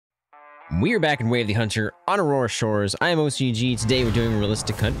We're back in Way of the Hunter on Aurora Shores. I am OCG. Today we're doing a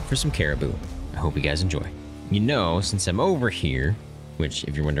realistic hunt for some caribou. I hope you guys enjoy. You know, since I'm over here, which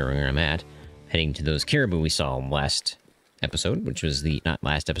if you're wondering where I'm at, heading to those caribou we saw last episode, which was the, not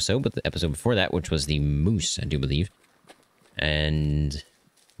last episode, but the episode before that, which was the moose, I do believe. And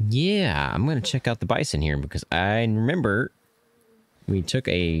yeah, I'm going to check out the bison here because I remember we took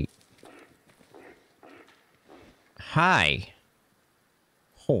a... Hi.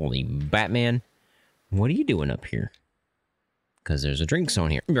 Holy Batman. What are you doing up here? Because there's a drink zone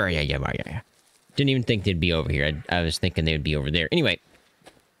here. Yeah. Didn't even think they'd be over here. I was thinking they would be over there. Anyway,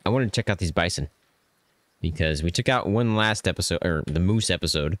 I wanted to check out these bison. Because we took out one last episode, or the moose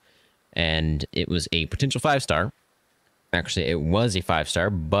episode, and it was a potential 5-star. Actually, it was a 5-star,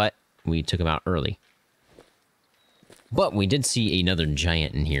 but we took him out early. But we did see another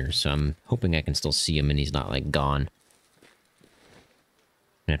giant in here, so I'm hoping I can still see him and he's not, like, gone.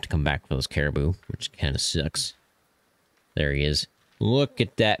 I have to come back for those caribou, which kind of sucks. There he is. Look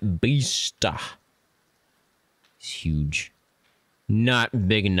at that beast. He's huge. Not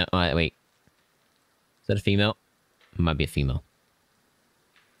big enough. Wait. Is that a female? It might be a female.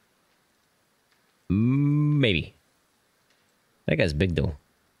 Maybe. That guy's big, though.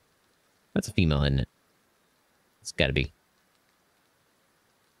 That's a female, isn't it? It's gotta be.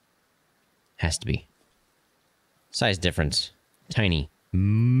 Has to be. Size difference. Tiny.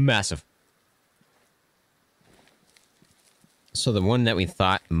 Massive. So the one that we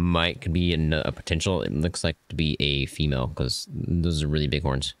thought could be a potential, it looks like to be a female because those are really big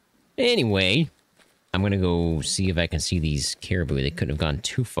horns. Anyway, I'm gonna go see if I can see these caribou. They couldn't have gone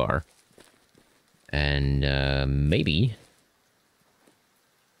too far. And maybe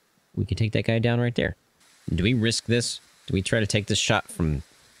we can take that guy down right there. Do we risk this? Do we try to take this shot from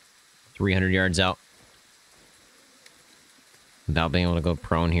 300 yards out? Without being able to go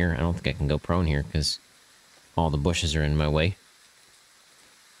prone here? I don't think I can go prone here because all the bushes are in my way.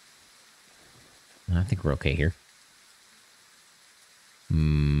 I think we're okay here.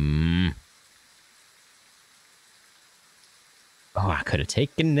 Oh, I could have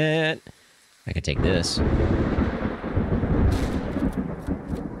taken that. I could take this.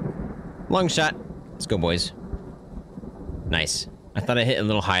 Long shot. Let's go, boys. Nice. I thought I hit a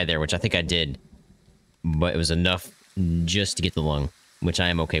little high there, which I think I did. But it was enough just to get the lung, which I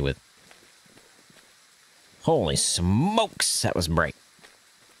am okay with. Holy smokes, that was bright.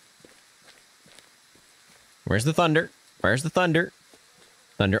 Where's the thunder? Where's the thunder?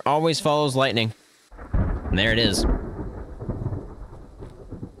 Thunder always follows lightning. And there it is.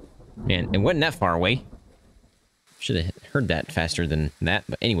 Man, it wasn't that far away. Should have heard that faster than that,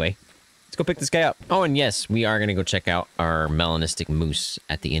 but anyway. Let's go pick this guy up. Oh, and yes, we are going to go check out our Melanistic Moose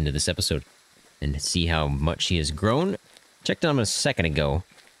at the end of this episode. And see how much he has grown. Checked on him a second ago.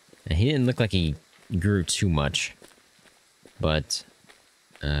 And he didn't look like he grew too much. But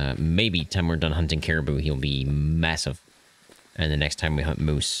maybe time we're done hunting caribou, he'll be massive. And the next time we hunt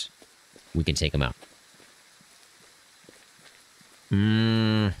moose, we can take him out.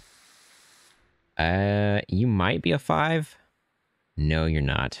 You might be a 5. No, you're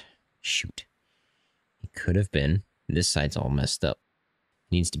not. Shoot. He could have been. This side's all messed up.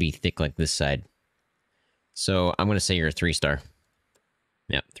 Needs to be thick like this side. So I'm going to say you're a 3-star.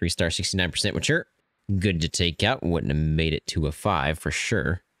 Yep, 3-star, 69% mature. Good to take out. Wouldn't have made it to a 5 for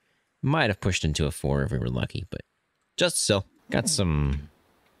sure. Might have pushed into a 4 if we were lucky, but just so. Got some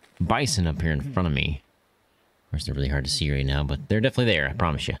bison up here in front of me. Of course, they're really hard to see right now, but they're definitely there, I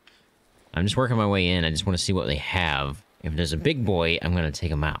promise you. I'm just working my way in. I just want to see what they have. If there's a big boy, I'm going to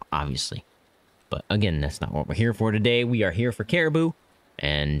take him out, obviously. But again, that's not what we're here for today. We are here for caribou.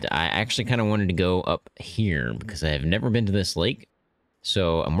 And I actually kind of wanted to go up here because I have never been to this lake.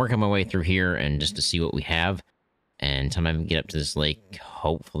 So I'm working my way through here and just to see what we have. And time I get up to this lake,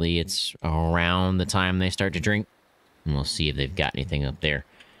 hopefully it's around the time they start to drink. And we'll see if they've got anything up there.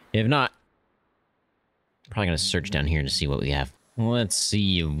 If not, I'm probably going to search down here to see what we have. Let's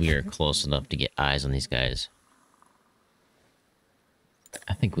see if we are close enough to get eyes on these guys.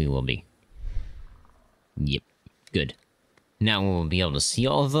 I think we will be. Yep, good. Now we'll be able to see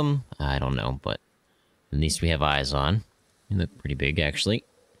all of them? I don't know, but at least we have eyes on. You look pretty big, actually.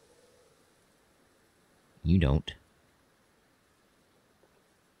 You don't.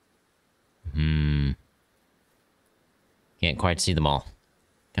 Can't quite see them all.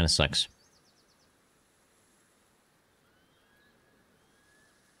 Kind of sucks.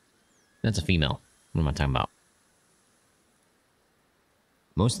 That's a female. What am I talking about?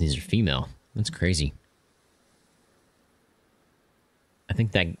 Most of these are female. That's crazy. I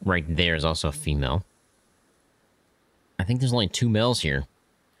think that right there is also a female. I think there's only 2 males here.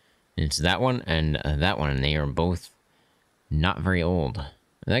 It's that one and that one, and they are both not very old.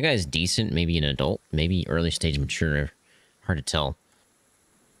 That guy's decent, maybe an adult, maybe early stage mature. Hard to tell.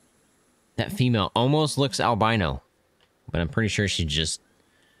 That female almost looks albino, but I'm pretty sure she just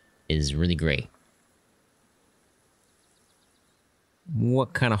is really gray.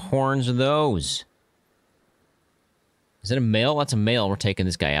 What kind of horns are those? Is that a male? That's a male. We're taking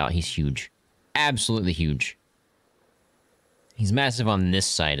this guy out. He's huge. Absolutely huge. He's massive on this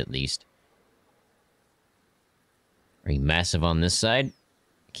side, at least. Are you massive on this side?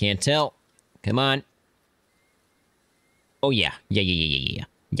 Can't tell. Come on. Oh, yeah. Yeah.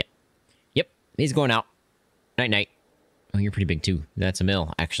 Yep. He's going out. Night-night. Oh, you're pretty big, too. That's a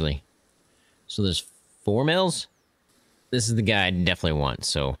male, actually. So there's 4 males? This is the guy I definitely want,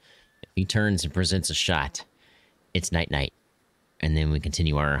 so if he turns and presents a shot, it's night-night. And then we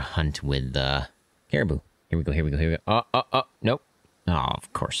continue our hunt with Caribou. Here we go. Oh, nope. Oh,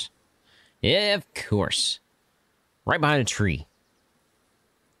 of course. Yeah, of course. Right behind a tree.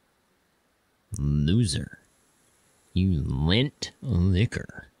 Loser. You lint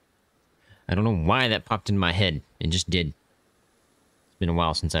liquor. I don't know why that popped in my head. It just did. It's been a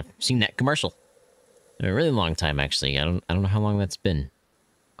while since I've seen that commercial. A really long time, actually. I don't know how long that's been.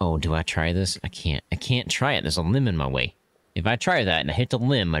 Oh, do I try this? I can't try it. There's a limb in my way. If I try that and I hit the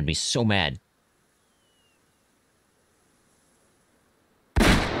limb, I'd be so mad.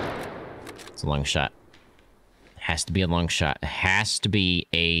 It's a long shot. Has to be a long shot. It has to be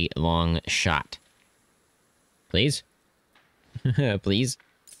a long shot. Please? Please?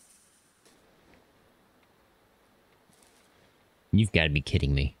 You've got to be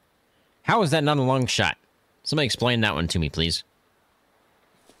kidding me. How is that not a long shot? Somebody explain that one to me, please.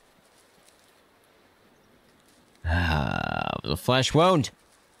 The flesh wound.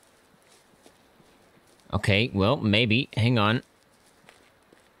 Okay, well, maybe. Hang on.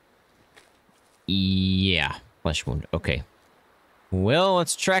 Yeah, flesh wound. Okay. Well,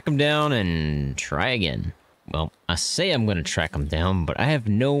 let's track him down and try again. Well, I say I'm going to track them down, but I have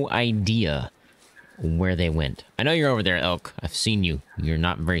no idea where they went. I know you're over there, elk. I've seen you. You're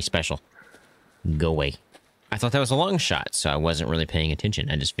not very special. Go away. I thought that was a long shot, so I wasn't really paying attention.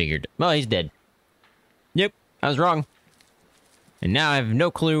 I just figured, well, he's dead. Yep, I was wrong. And now I have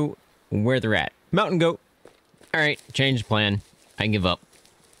no clue where they're at. Mountain goat. Alright, change plan. I give up.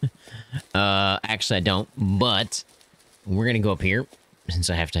 Actually, I don't, but we're going to go up here, since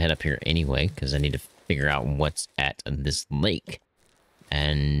I have to head up here anyway, because I need to figure out what's at this lake.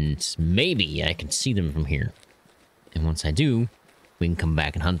 And maybe I can see them from here. And once I do, we can come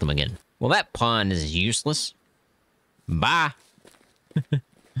back and hunt them again. Well, that pond is useless. Bye.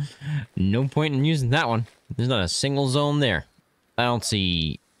 No point in using that one. There's not a single zone there. I don't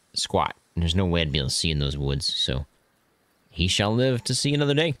see squat. There's no way I'd be able to see in those woods, so he shall live to see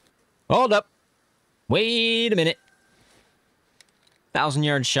another day. Hold up. Wait a minute.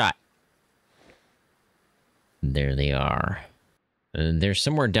 1,000-yard shot. There they are. They're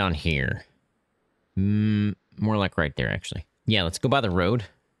somewhere down here. More like right there, actually. Yeah, let's go by the road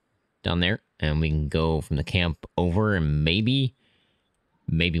down there, and we can go from the camp over, and maybe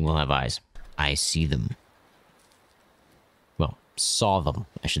we'll have eyes. I see them. Well, saw them,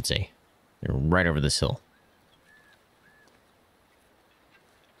 I should say. They're right over this hill.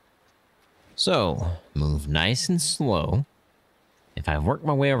 So, move nice and slow. If I work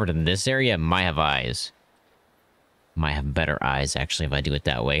my way over to this area, I might have eyes. Might have better eyes, actually, if I do it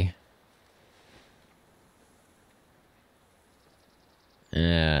that way.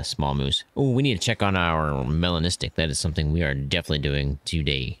 Small moose. Oh, we need to check on our melanistic. That is something we are definitely doing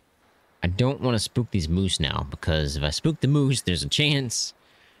today. I don't want to spook these moose now, because if I spook the moose, there's a chance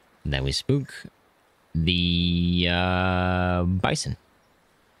that we spook the bison.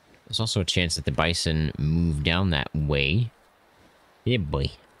 There's also a chance that the bison move down that way. Yeah,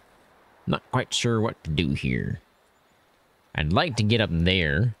 boy. Not quite sure what to do here. I'd like to get up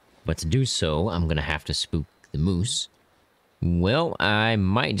there, but to do so, I'm going to have to spook the moose. Well, I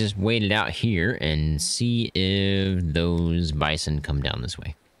might just wait it out here and see if those bison come down this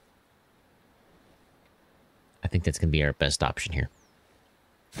way. I think that's going to be our best option here.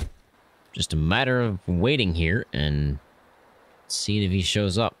 Just a matter of waiting here and seeing if he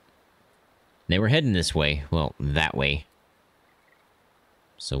shows up. They were heading this way. Well, that way.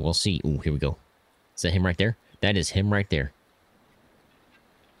 So we'll see. Ooh, here we go. Is that him right there? That is him right there.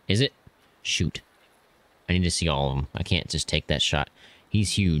 Is it? Shoot. I need to see all of them. I can't just take that shot.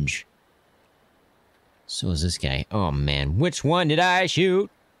 He's huge. So is this guy. Oh, man. Which one did I shoot?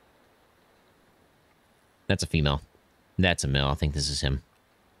 That's a female. That's a male. I think this is him.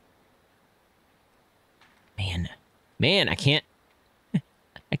 Man. Man, I can't...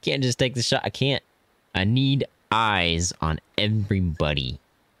 I can't just take the shot. I can't. I need eyes on everybody.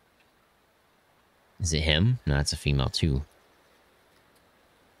 Is it him? No, it's a female too.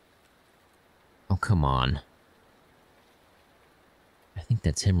 Oh, come on. I think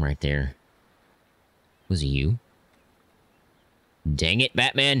that's him right there. Was it you? Dang it,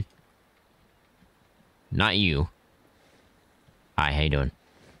 Batman! Not you. Hi, how you doing?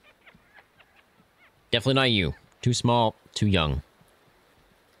 Definitely not you. Too small, too young.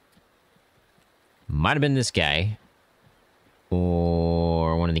 Might have been this guy.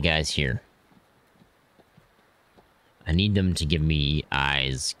 Or one of the guys here. I need them to give me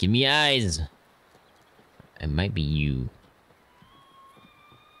eyes. Give me eyes! It might be you.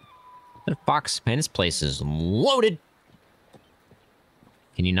 That fox, man, this place is loaded!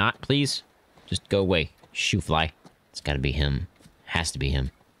 Can you not, please? Just go away. Shoo fly. It's gotta be him. Has to be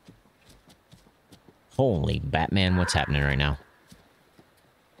him. Holy Batman, what's happening right now?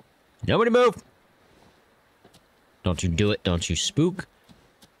 Nobody move! Don't you do it. Don't you spook.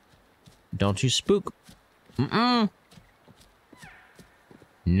 Don't you spook. Mm-mm.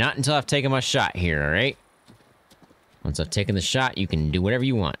 Not until I've taken my shot here, alright? Once I've taken the shot, you can do whatever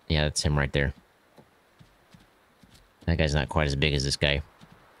you want. Yeah, that's him right there. That guy's not quite as big as this guy.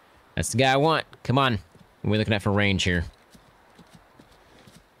 That's the guy I want. Come on. What are we looking at for range here?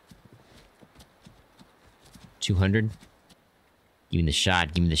 200. Give me the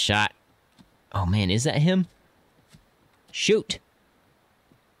shot. Give me the shot. Oh, man. Is that him? Shoot.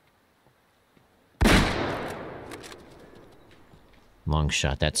 Long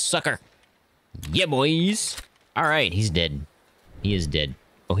shot. That sucker. Yeah, boys. All right. He's dead. He is dead.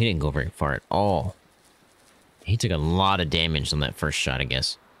 Oh, he didn't go very far at all. He took a lot of damage on that first shot, I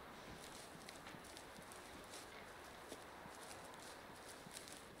guess.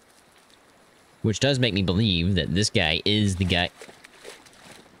 Which does make me believe that this guy is the guy...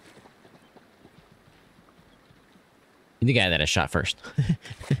 the guy that I shot first.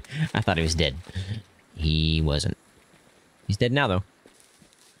 I thought he was dead. He wasn't. He's dead now, though.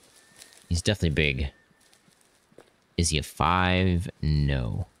 He's definitely big. Is he a 5?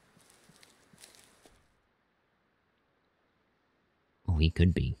 No. Oh, he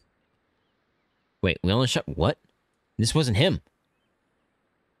could be. Wait, we only shot... What? This wasn't him.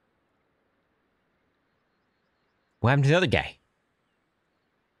 What happened to the other guy?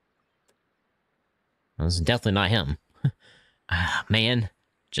 Well, this is definitely not him. Ah, man.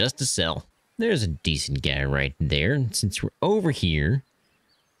 Just to sell. There's a decent guy right there. And since we're over here,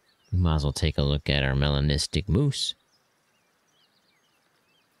 we might as well take a look at our Melanistic Moose.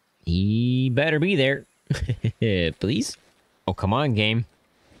 He better be there. Please? Oh, come on, game.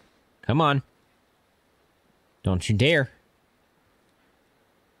 Come on. Don't you dare.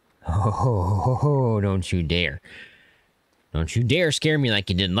 Oh, don't you dare. Don't you dare scare me like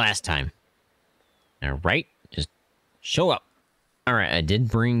you did last time. Alright, just show up. Alright, I did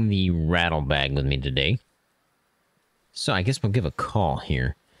bring the rattle bag with me today. So I guess we'll give a call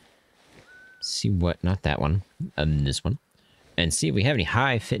here. See what, not that one, this one. And see if we have any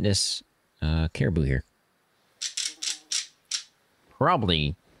high fitness caribou here.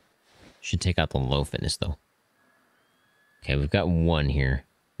 Probably should take out the low fitness though. Okay, we've got one here,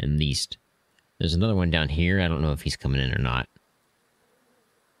 at least. There's another one down here. I don't know if he's coming in or not.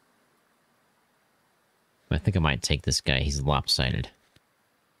 I think I might take this guy. He's lopsided.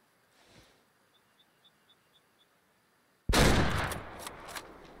 Got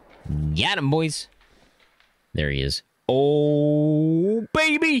him, boys. There he is. Oh,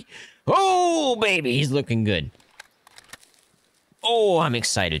 baby! Oh, baby! He's looking good. Oh, I'm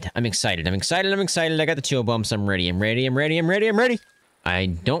excited. I'm excited. I'm excited. I'm excited. I got the chill bumps. I'm ready. I'm ready. I'm ready. I'm ready. I'm ready. I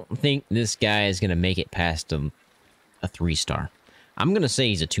don't think this guy is going to make it past a 3-star. I'm going to say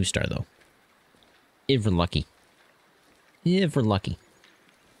he's a 2-star, though. If we're lucky. If we're lucky.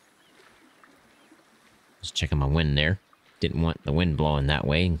 Just checking my wind there. Didn't want the wind blowing that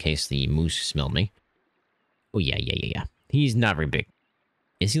way in case the moose smelled me. Oh, yeah. He's not very big.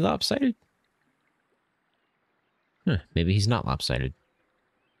 Is he lopsided? Huh, maybe he's not lopsided.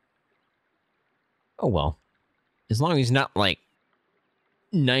 Oh, well. As long as he's not, like,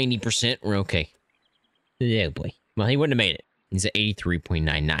 90%, we're okay. Yeah, boy. Well, he wouldn't have made it. He's at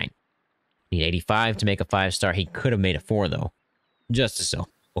 83.99. Need 85 to make a 5-star. He could have made a 4, though. Just to sell.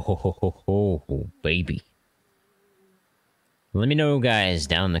 Oh, baby. Let me know, guys,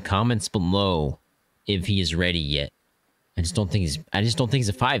 down in the comments below if he is ready yet. I just don't think he's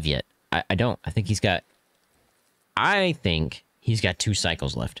a 5 yet. I don't. I think he's got 2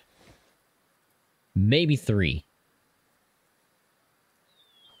 cycles left. Maybe 3.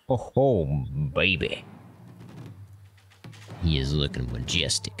 Oh, baby. He is looking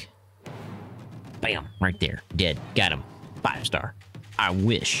majestic. Bam, right there, dead. Got him. 5-star. I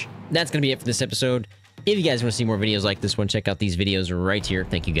wish. That's gonna be it for this episode. If you guys want to see more videos like this one, check out these videos right here.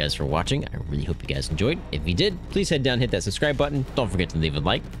 Thank you guys for watching. I really hope you guys enjoyed. If you did, please head down, hit that subscribe button. Don't forget to leave a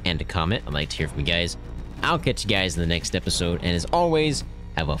like and a comment. I'd like to hear from you guys. I'll catch you guys in the next episode. And as always,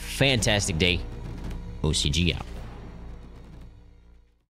 have a fantastic day. OCG out.